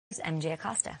MJ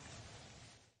Acosta.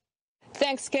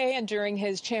 Thanks, Kay. And during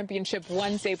his Championship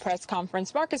Wednesday press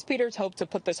conference, Marcus Peters hoped to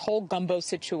put this whole gumbo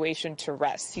situation to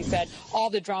rest. He said all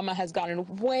the drama has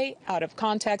gotten way out of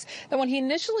context. That when he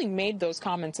initially made those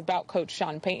comments about Coach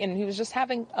Sean Payton, he was just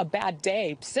having a bad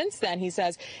day. Since then, he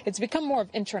says it's become more of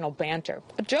internal banter,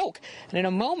 a joke. And in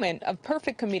a moment of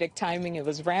perfect comedic timing, it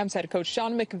was Rams head coach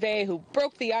Sean McVay who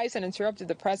broke the ice and interrupted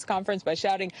the press conference by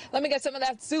shouting, "Let me get some of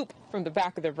that soup," from the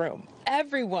back of the room.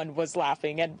 Everyone was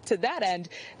laughing. And to that end,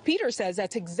 Peters says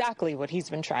that's exactly what he's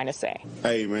been trying to say.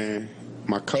 Hey, man,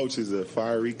 my coach is a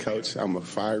fiery coach. I'm a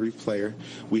fiery player.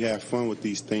 We have fun with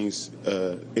these things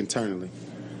internally.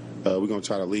 We're going to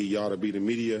try to lead y'all to be the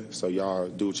media, so y'all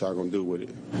do what y'all going to do with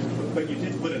it. But you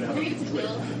did put it out on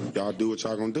Twitter. Y'all do what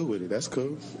y'all going to do with it. That's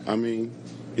cool. I mean,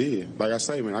 yeah, like I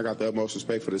say, man, I got the utmost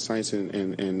respect for the Saints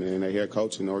and their head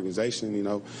coach and the organization, you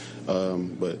know.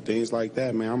 But things like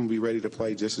that, man, I'm going to be ready to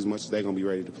play just as much as they're going to be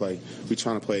ready to play. We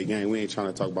trying to play a game. We ain't trying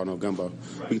to talk about no gumbo.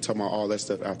 We can talk about all that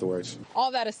stuff afterwards.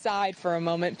 All that aside for a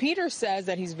moment, Peters says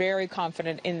that he's very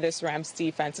confident in this Rams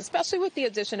defense, especially with the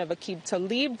addition of Aqib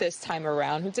Talib this time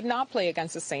around, who did not play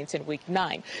against the Saints in Week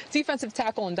 9. Defensive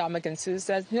tackle Ndamukong Suh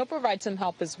says he'll provide some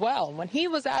help as well. When he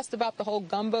was asked about the whole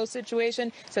gumbo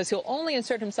situation, he says he'll only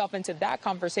insert himself into that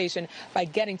conversation by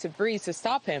getting to Brees to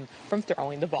stop him from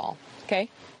throwing the ball. Okay?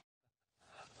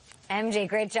 MJ,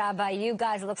 great job by you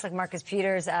guys. It looks like Marcus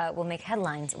Peters will make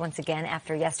headlines once again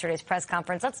after yesterday's press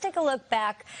conference. Let's take a look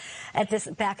back at this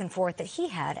back and forth that he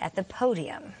had at the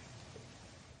podium.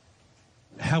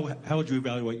 How would you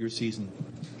evaluate your season?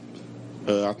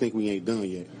 I think we ain't done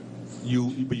yet.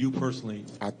 But you personally?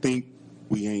 I think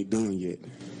we ain't done yet.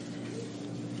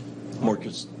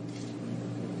 Marcus.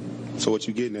 So what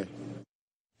you getting at?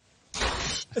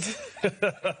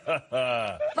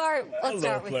 Bart, let's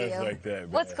start with you. Like that,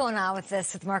 what's going on with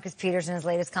this, with Marcus Peters and his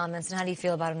latest comments, and how do you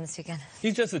feel about him this weekend?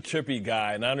 He's just a trippy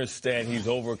guy, and I understand he's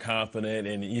overconfident,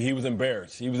 and he was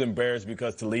embarrassed. He was embarrassed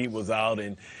because Talib was out,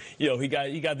 and you know he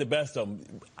got the best of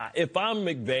him. If I'm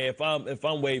McVay, if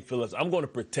I'm Wade Phillips, I'm going to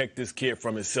protect this kid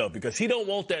from himself because he don't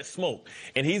want that smoke,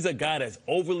 and he's a guy that's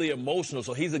overly emotional.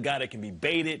 So he's a guy that can be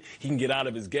baited. He can get out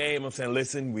of his game. I'm saying,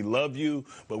 listen, we love you,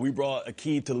 but we brought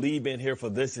Aqib Talib in here for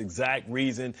this exact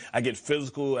reason. I get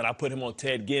physical, and I put him on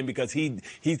Ted Ginn because he's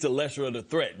the lesser of the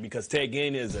threat, because Ted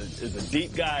Ginn is a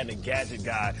deep guy and a gadget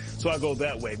guy. So I go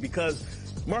that way because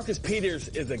Marcus Peters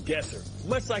is a guesser,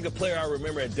 much like a player I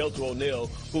remember at Delta O'Neal.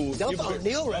 Delta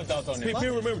O'Neal?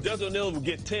 People remember Delta O'Neal would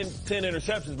get 10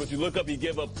 interceptions, but you look up, he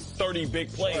gave up 30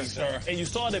 big plays. Sure. And you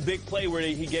saw the big play where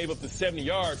he gave up the 70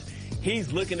 yards.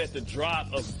 He's looking at the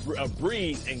drop of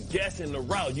Brees and guessing the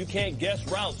route. You can't guess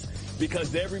routes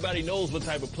because everybody knows what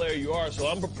type of player you are. So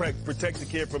I'm going to protect the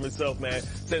kid from himself, man.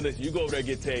 Saying, listen, you go over there and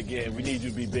get Ted Ginn. We need you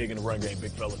to be big in the run game,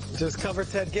 big fella. Just cover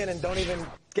Ted Ginn and don't even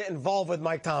get involved with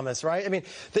Mike Thomas, right? I mean,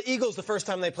 the Eagles, the first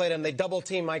time they played him, they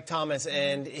double-teamed Mike Thomas,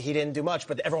 and he didn't do much,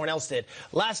 but everyone else did.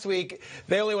 Last week,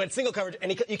 they only went single coverage,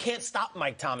 and you can't stop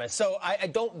Mike Thomas. So I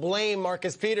don't blame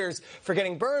Marcus Peters for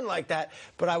getting burned like that,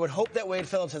 but I would hope that Wade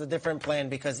Phillips has a different plan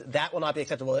because that will not be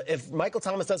acceptable. If Michael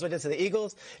Thomas does what he did to the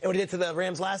Eagles and what he did to the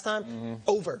Rams last time,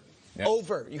 over. Yep.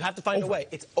 Over. You have to find a way.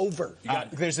 It's over.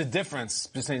 There's a difference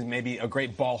between maybe a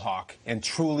great ball hawk and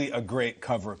truly a great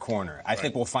cover corner. I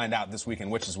think we'll find out this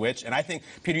weekend which is which. And I think,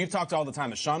 Peter, you've talked all the time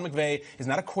that Sean McVay is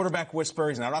not a quarterback whisperer.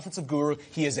 He's not an offensive guru.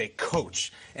 He is a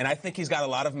coach. And I think he's got a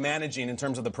lot of managing in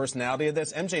terms of the personality of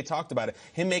this. MJ talked about it.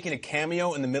 Him making a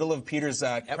cameo in the middle of Peter's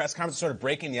press conference, sort of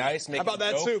breaking the ice. How about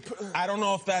that soup? I don't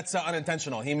know if that's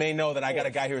unintentional. He may know that I got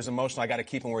a guy here who's emotional. I got to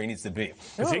keep him where he needs to be.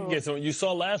 He can get some, you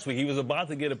saw last week, he was about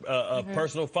to get a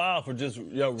personal foul for just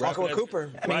talking with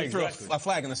Cooper. I mean, he threw a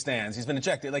flag in the stands. He's been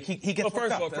ejected. Like he gets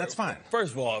worked up. That's fine.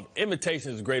 First of all,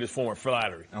 imitation is the greatest form of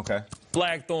flattery. Okay.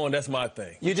 Flag throwing, that's my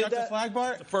thing. You did that? The flag,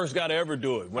 Bart? The first guy to ever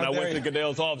do it. When I went to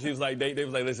Goodell's office, he was like, they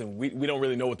was like, listen, we don't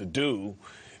really know what to do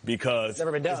because it's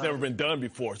never been done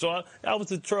before. So I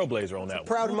was a trailblazer on that one.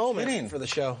 Proud moment for the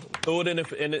show. Threw it in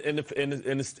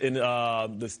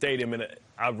the stadium, and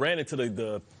I ran into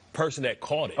the person that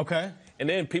caught it. Okay. And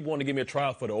then people want to give me a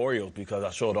trial for the Orioles because I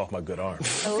showed off my good arm.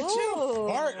 Ooh.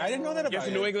 Bart, I didn't know that about Against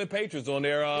the New England Patriots on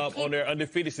their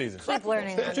undefeated season. Keep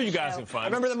learning. I'm sure you guys can find it. I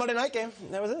remember the Monday night game.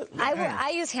 That was it.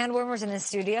 I use hand warmers in the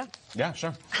studio. Yeah,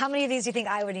 sure. How many of these do you think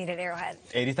I would need at Arrowhead?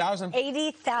 80,000.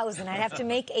 80,000. I'd have to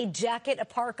make a jacket, a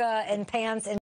parka, and pants, and